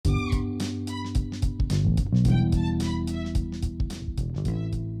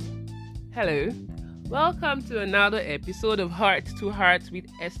Hello, welcome to another episode of Heart to Heart with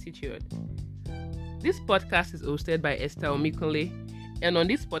Estitude. This podcast is hosted by Esther Omikunle, and on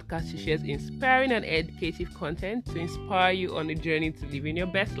this podcast she shares inspiring and educative content to inspire you on the journey to living your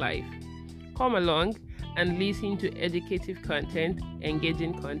best life. Come along and listen to educative content,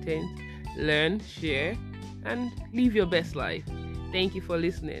 engaging content, learn, share, and live your best life. Thank you for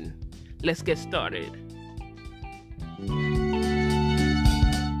listening. Let's get started.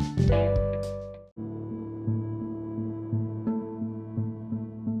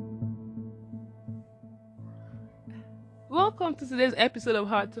 Welcome to today's episode of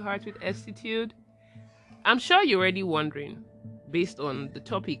Heart to Heart with Estitude. I'm sure you're already wondering, based on the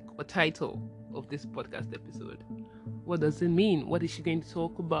topic or title of this podcast episode, what does it mean? What is she going to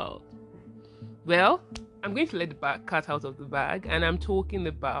talk about? Well, I'm going to let the cat out of the bag, and I'm talking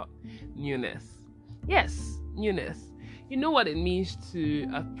about newness. Yes, newness. You know what it means to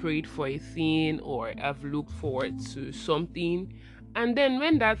have prayed for a thing or have looked forward to something, and then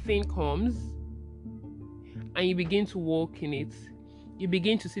when that thing comes and you begin to walk in it, you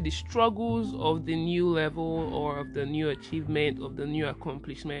begin to see the struggles of the new level or of the new achievement, of the new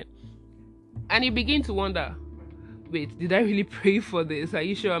accomplishment, and you begin to wonder, wait, did I really pray for this? Are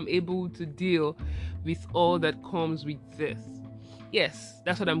you sure I'm able to deal with all that comes with this? Yes,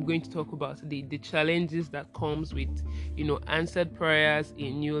 that's what I'm going to talk about today. The challenges that comes with, answered prayers,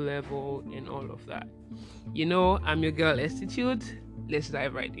 a new level, and all of that. I'm your girl Estitude. Let's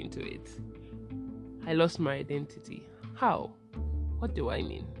dive right into it. I lost my identity. How? What do I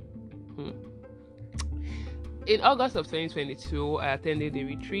mean? In August of 2022, I attended a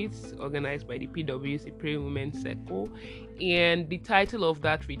retreat organized by the PWC Praying Women Circle, and the title of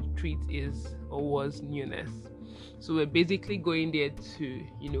that retreat was Newness. So we're basically going there to,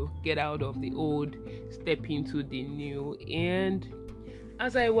 get out of the old, step into the new. And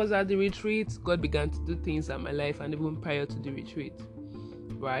as I was at the retreat, God began to do things in my life, and even prior to the retreat,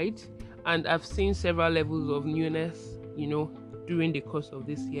 right? And I've seen several levels of newness, during the course of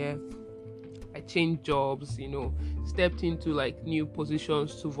this year. I changed jobs, stepped into new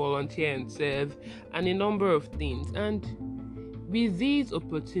positions to volunteer and serve, and a number of things. And with these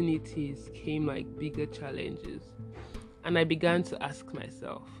opportunities came bigger challenges. And I began to ask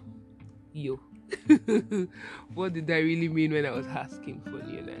myself, what did I really mean when I was asking for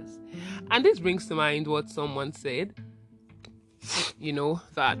newness? And this brings to mind what someone said,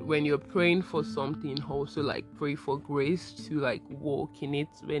 that when you're praying for something, also pray for grace to walk in it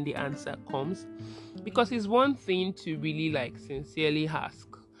when the answer comes. Because it's one thing to really sincerely ask,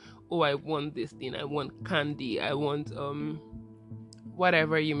 oh, I want this thing, I want candy, I want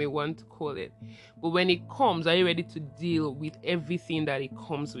whatever you may want to call it. But when it comes, are you ready to deal with everything that it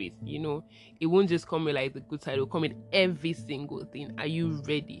comes with? It won't just come with the good side, it will come with every single thing. Are you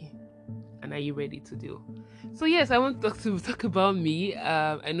ready? And are you ready to deal? So yes, I want to talk about me.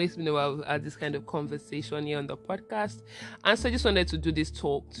 I know it's been a while we've had this kind of conversation here on the podcast, and so I just wanted to do this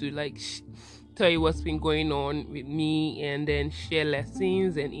talk to tell you what's been going on with me, and then share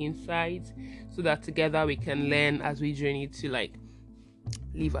lessons and insights so that together we can learn as we journey to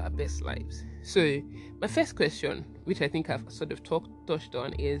live our best lives. So my first question, which I think I've sort of touched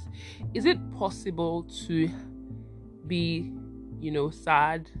on, is it possible to be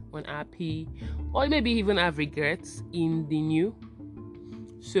sad, unhappy, or maybe even have regrets in the new?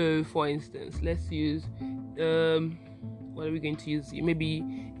 So for instance, let's use what are we going to use? Maybe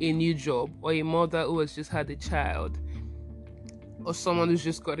a new job, or a mother who has just had a child, or someone who's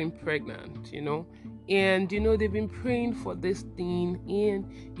just gotten pregnant, and they've been praying for this thing,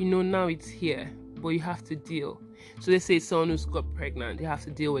 and now it's here, but you have to deal. So let's say someone who's got pregnant, they have to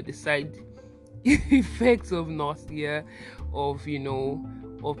deal with the side effects of nausea, of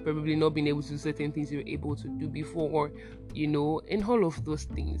probably not being able to do certain things you were able to do before, and all of those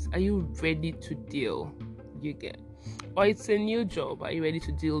things. Are you ready to deal? You get? Or it's a new job. Are you ready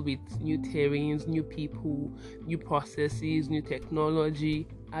to deal with new terrains, new people, new processes, new technology?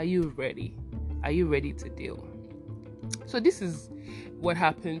 Are you ready? Are you ready to deal? So this is what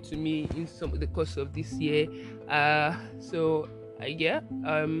happened to me in the course of this year.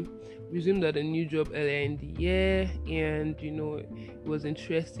 Resumed at a new job earlier in the year, and it was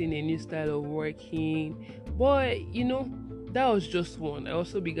interesting, a new style of working, but that was just one. I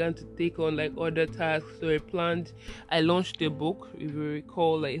also began to take on other tasks. So I launched a book. If you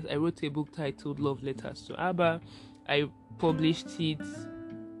recall, I wrote a book titled Love Letters to Abba. I published it,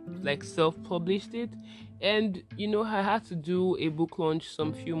 self-published it, and I had to do a book launch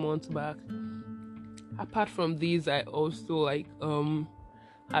some few months back. Apart from these, I also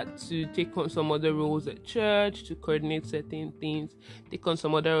had to take on some other roles at church to coordinate certain things, take on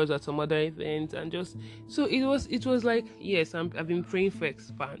some other roles at some other events, and just so it was like, yes, I've been praying for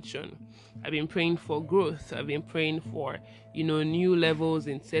expansion, I've been praying for growth, I've been praying for new levels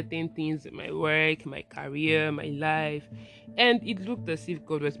in certain things in my work, my career, my life, and it looked as if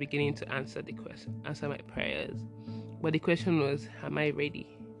God was beginning to answer my prayers. But the question was, am I ready,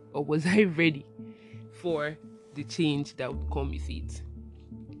 or was I ready for the change that would come with it?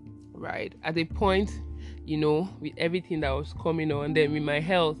 Right at a point, with everything that was coming on, then with my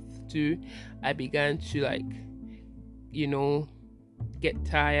health too, I began to get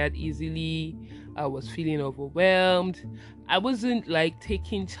tired easily. I was feeling overwhelmed. I wasn't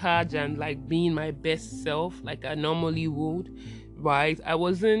taking charge and being my best self like I normally would, right? I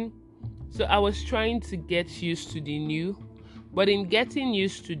wasn't. So I was trying to get used to the new, but in getting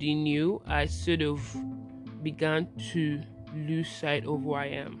used to the new, I sort of began to lose sight of who I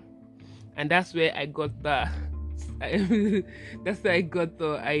am. And that's where I got the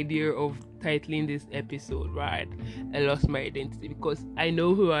idea of titling this episode, right? I lost my identity, because I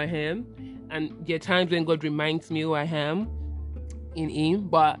know who I am, and there are times when God reminds me who I am in Him,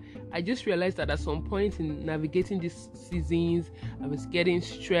 but I just realized that at some point in navigating these seasons, I was getting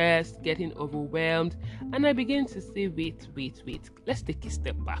stressed, getting overwhelmed, and I began to say, wait, let's take a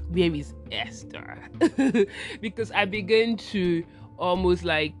step back. Where is Esther? Because I began to almost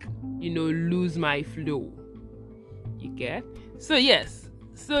lose my flow. You get? So yes.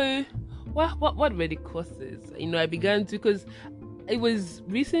 So what were the causes? I began to, because it was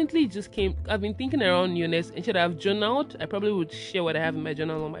recently I've been thinking around newness, and should I have journaled? I probably would share what I have in my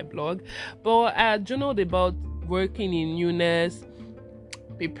journal on my blog. But I journaled about working in newness,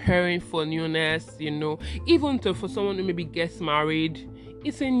 preparing for newness, even for someone who maybe gets married.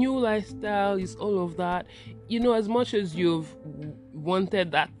 It's a new lifestyle, it's all of that. As much as you've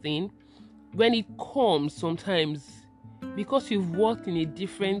wanted that thing, when it comes, sometimes because you've worked in a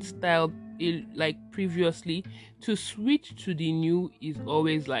different style previously, to switch to the new is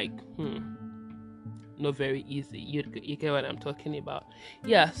always not very easy. You get what I'm talking about?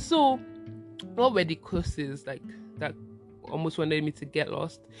 Yeah. So what were the causes that almost wanted me to get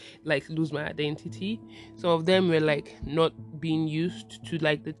lost, lose my identity? Some of them were not being used to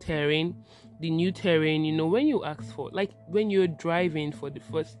the new terrain. When you ask for, when you're driving for the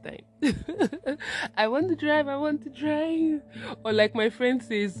first time, I want to drive, or my friend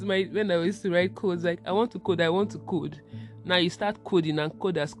says, when I used to write codes, I want to code. Now you start coding, and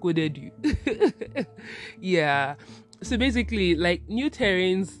code has coded you. Yeah. So basically, new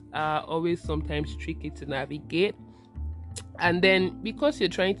terrains are always sometimes tricky to navigate. And then because you're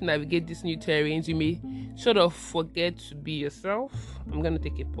trying to navigate these new terrains, you may sort of forget to be yourself. I'm going to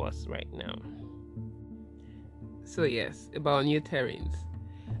take a pause right now. So yes, about new terrains.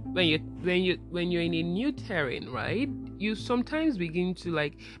 When you're in a new terrain, right? You sometimes begin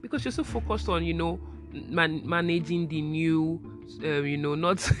to because you're so focused on managing the new,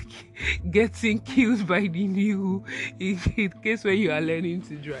 not getting killed by the new in case where you are learning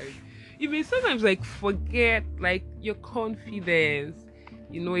to drive. You may sometimes forget your confidence.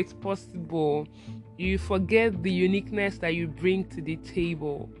 It's possible. You forget the uniqueness that you bring to the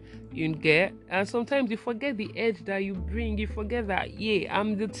table. You get, and sometimes you forget the edge that you bring. You forget that, yeah,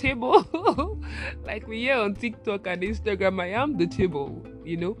 I'm the table. We hear on TikTok and Instagram, I am the table,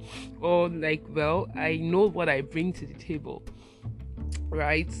 or well, I know what I bring to the table,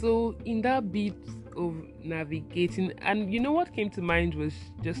 right? So in that bit of navigating, and what came to mind was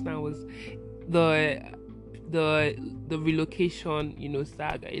just now was the relocation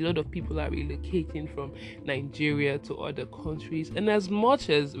saga. A lot of people are relocating from Nigeria to other countries, and as much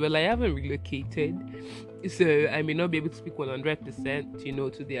as I haven't relocated, so I may not be able to speak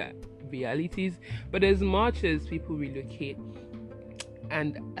 100% to their realities, but as much as people relocate,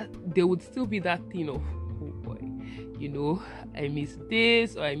 and there would still be that thing of, oh boy, I miss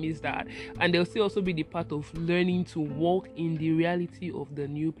this or I miss that, and there'll still also be the part of learning to walk in the reality of the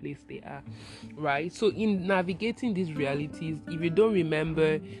new place they are, right? So in navigating these realities, if you don't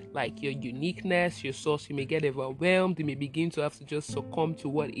remember your uniqueness, your source, you may get overwhelmed. You may begin to have to just succumb to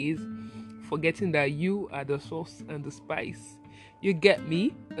what is, forgetting that you are the source and the spice. You get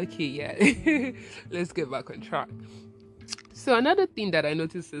me? Okay, yeah. Let's get back on track. So another thing that I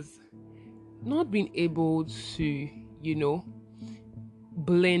noticed is not being able to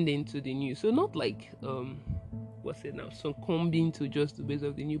blend into the new. So not succumbing to just the ways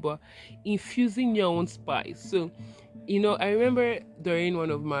of the new, but infusing your own spice. So I remember during one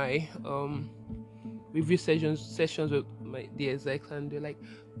of my review sessions with the execs, and they're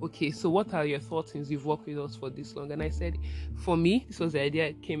okay, so what are your thoughts since you've worked with us for this long? And I said, for me, this was the idea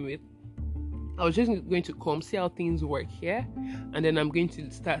I came with. I was just going to come see how things work here, and then I'm going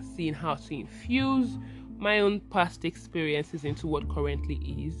to start seeing how to infuse my own past experiences into what currently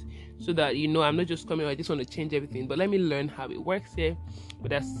is, so that I'm not just coming, I just want to change everything, but let me learn how it works here.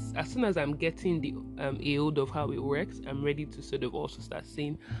 But as soon as I'm getting the a hold of how it works, I'm ready to sort of also start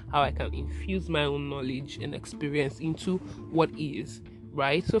seeing how I can infuse my own knowledge and experience into what is.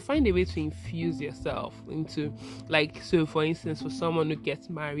 Right, so find a way to infuse yourself into, like, so for instance, for someone who gets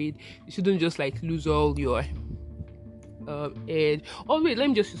married, you shouldn't just like lose all your edge. Oh wait, let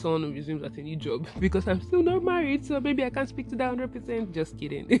me just use someone who resumes at a new job, because I'm still not married, so maybe I can't speak to that 100%. Just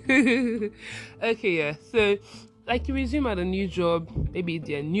kidding. Okay, yeah, so like you resume at a new job, maybe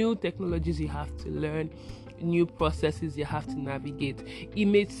there are new technologies you have to learn, new processes you have to navigate. It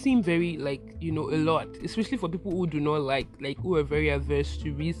may seem very a lot, especially for people who do not like who are very averse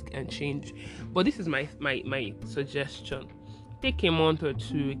to risk and change. But this is my suggestion: take a month or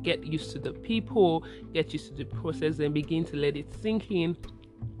two, get used to the people, get used to the process, and begin to let it sink in,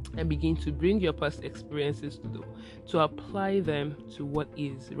 and begin to bring your past experiences to apply them to what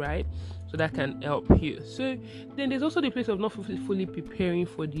is, right? So that can help you. So then there's also the place of not fully preparing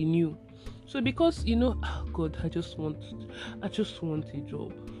for the new. So because God, I just want a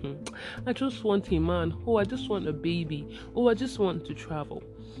job. I just want a man. Oh, I just want a baby. Oh, I just want to travel.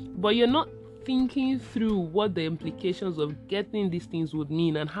 But you're not thinking through what the implications of getting these things would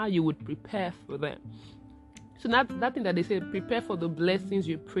mean and how you would prepare for them. So that thing that they say, prepare for the blessings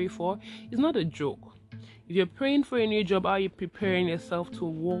you pray for, is not a joke. If you're praying for a new job, how are you preparing yourself to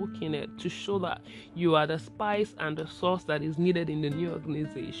walk in it, to show that you are the spice and the sauce that is needed in the new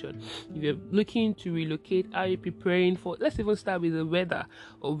organization? If you're looking to relocate, how are you preparing for, let's even start with the weather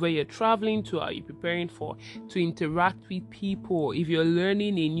or where you're traveling to, how are you preparing for to interact with people? If you're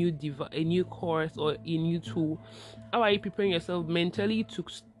learning a new course or a new tool, how are you preparing yourself mentally to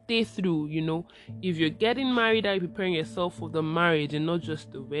stay through? If you're getting married, are you preparing yourself for the marriage and not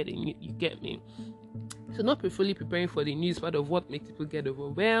just the wedding? You get me? So not fully preparing for the news, part of what makes people get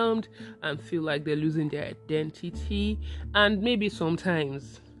overwhelmed and feel like they're losing their identity. And maybe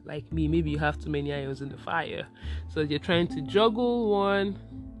sometimes, like me, maybe you have too many irons in the fire. So you're trying to juggle one,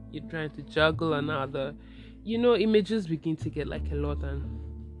 you're trying to juggle another. Images begin to get like a lot, and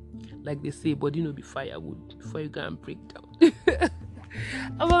like they say, body be firewood before you go and break down.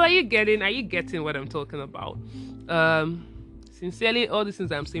 Well, are you getting what I'm talking about? Sincerely, all these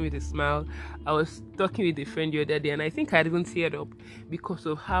things I'm saying with a smile. I was talking with a friend the other day, and I think I'd even teared up because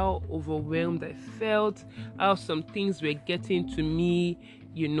of how overwhelmed I felt, how some things were getting to me,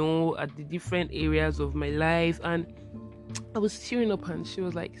 at the different areas of my life. And I was tearing up, and she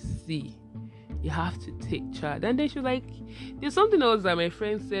was like, see, you have to take charge. And then she was like, there's something else that my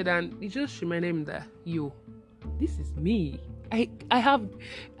friend said, and it just reminded me that, this is me. I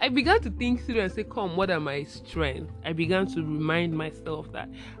began to think through and say, come, what are my strengths? I began to remind myself that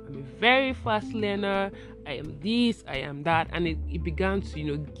I'm a very fast learner. I am this, I am that. And it began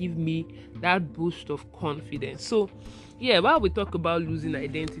to, give me that boost of confidence. So, yeah, while we talk about losing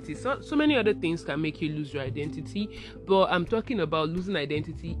identity, so many other things can make you lose your identity. But I'm talking about losing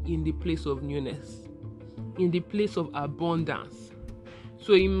identity in the place of newness, in the place of abundance.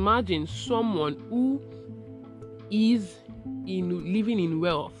 So imagine someone who is living in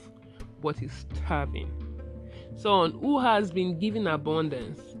wealth but is starving. Someone who has been given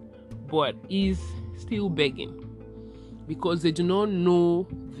abundance but is still begging because they do not know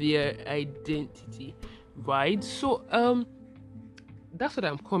their identity, right? So that's what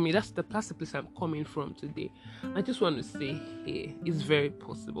I'm coming. That's the place I'm coming from today. I just want to say, hey, it's very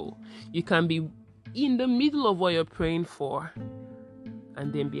possible. You can be in the middle of what you're praying for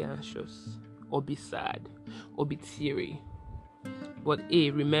and then be anxious or be sad or be teary. But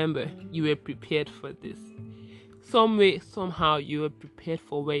remember, you were prepared for this. Some way, somehow, you are prepared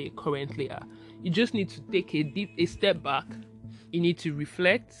for where you currently are. You just need to take a step back. You need to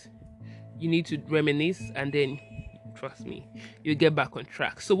reflect. You need to reminisce, and then, trust me, you'll get back on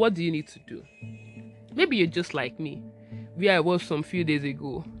track. So what do you need to do? Maybe you're just like me, where I was some few days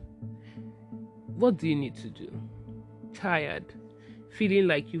ago. What do you need to do? Tired, feeling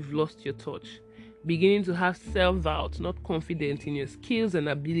like you've lost your touch, beginning to have self-doubt, not confident in your skills and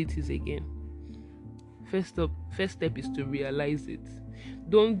abilities again. First step is to realize it.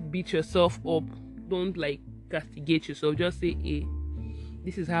 Don't beat yourself up. Don't castigate yourself. Just say, hey,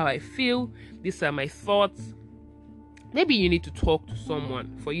 this is how I feel. These are my thoughts. Maybe you need to talk to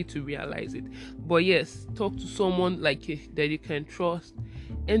someone for you to realize it. But yes, talk to someone that you can trust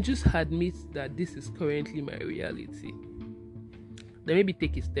and just admit that this is currently my reality. then maybe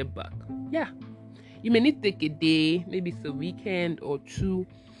take a step back. Yeah. You may need to take a day, maybe it's a weekend or two,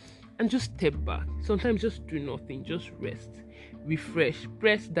 and just step back. Sometimes just do nothing, just rest, refresh,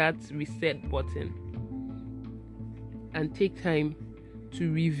 press that reset button, and take time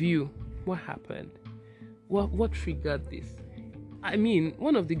to review what happened. What triggered this? I mean,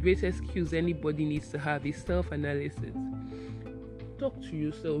 one of the greatest skills anybody needs to have is self-analysis. Talk to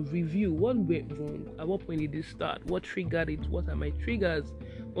yourself, review what went wrong, at what point did it start, what triggered it, what are my triggers,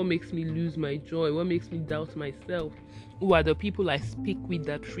 what makes me lose my joy, what makes me doubt myself, who are the people I speak with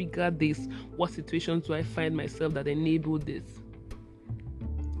that trigger this, what situations do I find myself that enable this.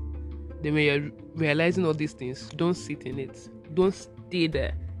 Then when you're realizing all these things, don't sit in it, don't stay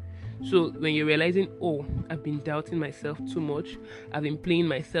there. So when you're realizing, oh, I've been doubting myself too much, I've been playing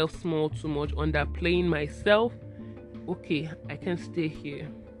myself small too much, underplaying myself, okay, I can't stay here,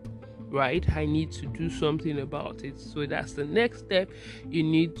 right? I need to do something about it. So that's the next step. You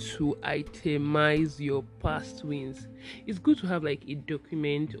need to itemize your past wins. It's good to have like a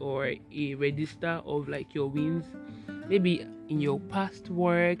document or a register of like your wins, maybe in your past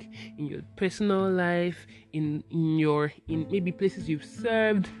work, in your personal life, in maybe places you've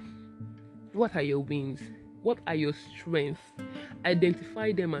served. What are your wins? What are your strengths?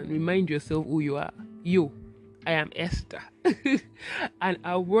 Identify them and remind yourself who you are. I am Esther, an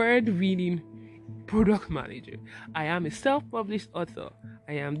award-winning product manager. I am a self-published author.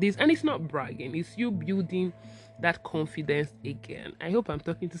 I am this, and it's not bragging. It's you building that confidence again. I hope I'm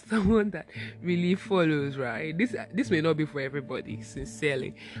talking to someone that really follows, right? This may not be for everybody,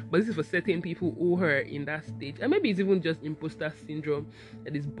 sincerely, but this is for certain people who are in that stage, and maybe it's even just imposter syndrome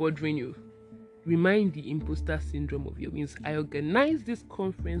that is bothering you. Remind the imposter syndrome of your wins. I organized this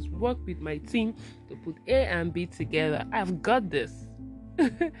conference, worked with my team to put A and B together. I've got this.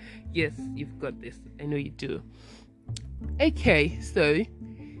 Yes, you've got this. I know you do. Okay, so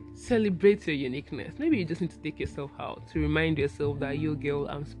celebrate your uniqueness. Maybe you just need to take yourself out to remind yourself that you, girl,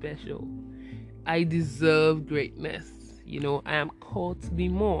 I'm special. I deserve greatness. I am called to be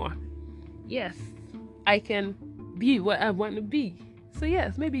more. Yes, I can be what I want to be. So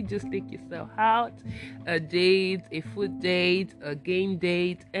yes, maybe just take yourself out, a date, a food date, a game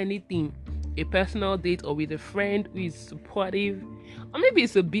date, anything, a personal date, or with a friend who is supportive, or maybe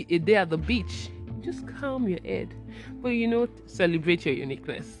it's a day at the beach. Just calm your head, but celebrate your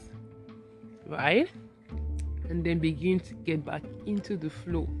uniqueness, right? And then begin to get back into the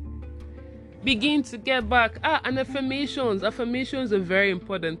flow. Begin to get back. And affirmations. Affirmations are very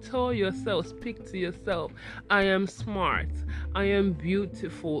important. Tell yourself, speak to yourself. I am smart. I am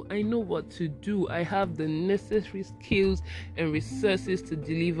beautiful. I know what to do. I have the necessary skills and resources to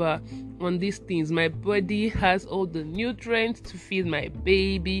deliver on these things. My body has all the nutrients to feed my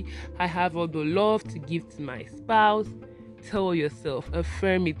baby. I have all the love to give to my spouse. Tell yourself,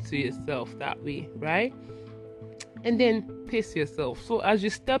 affirm it to yourself that way, right? And then pace yourself. So as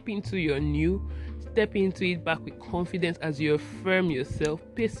you step into your new, step into it back with confidence. As you affirm yourself,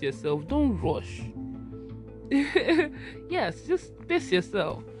 pace yourself. Don't rush. Yes, just pace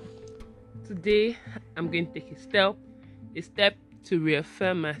yourself. Today, I'm going to take a step to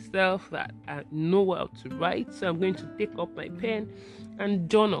reaffirm myself that I know what to write. So I'm going to take up my pen and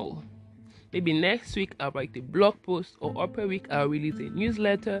journal. Maybe next week I'll write a blog post, or upper week I'll release a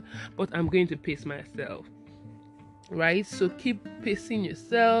newsletter, but I'm going to pace myself. Right? So keep pacing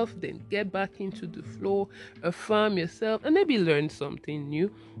yourself, then get back into the flow, affirm yourself, and maybe learn something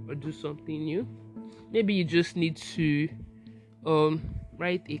new or do something new. Maybe you just need to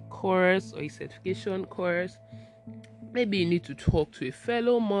write a course or a certification course. Maybe you need to talk to a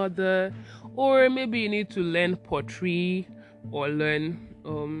fellow mother, or maybe you need to learn pottery or learn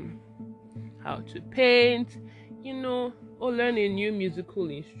how to paint, or learn a new musical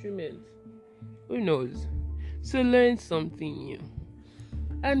instrument. Who knows? So learn something new.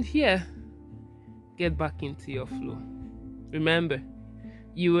 And here, get back into your flow. Remember,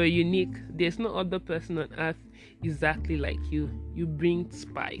 you are unique. There's no other person on earth exactly like you. You bring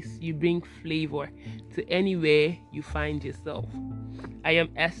spice, you bring flavor to anywhere you find yourself. I am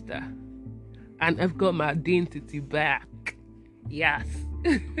Esther, and I've got my identity back. Yes.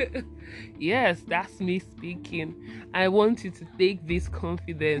 Yes, that's me speaking. I want you to take this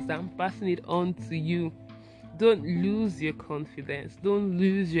confidence and passing it on to you. Don't lose your confidence. Don't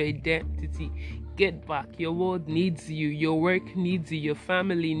lose your identity. Get back. Your world needs you. Your work needs you. Your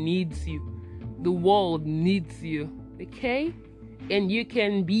family needs you. The world needs you. Okay? And you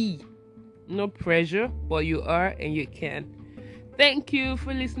can be. No pressure, but you are and you can. Thank you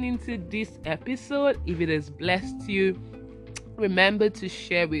for listening to this episode. If it has blessed you, remember to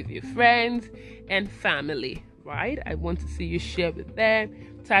share with your friends and family. tried. I want to see you share with them.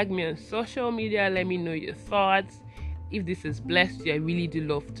 Tag me on social media. Let me know your thoughts. If this has blessed you, I really do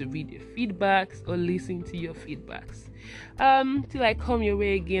love to read your feedbacks or listen to your feedbacks. Till I come your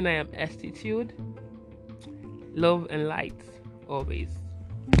way again, I am Estitude. Love and light always.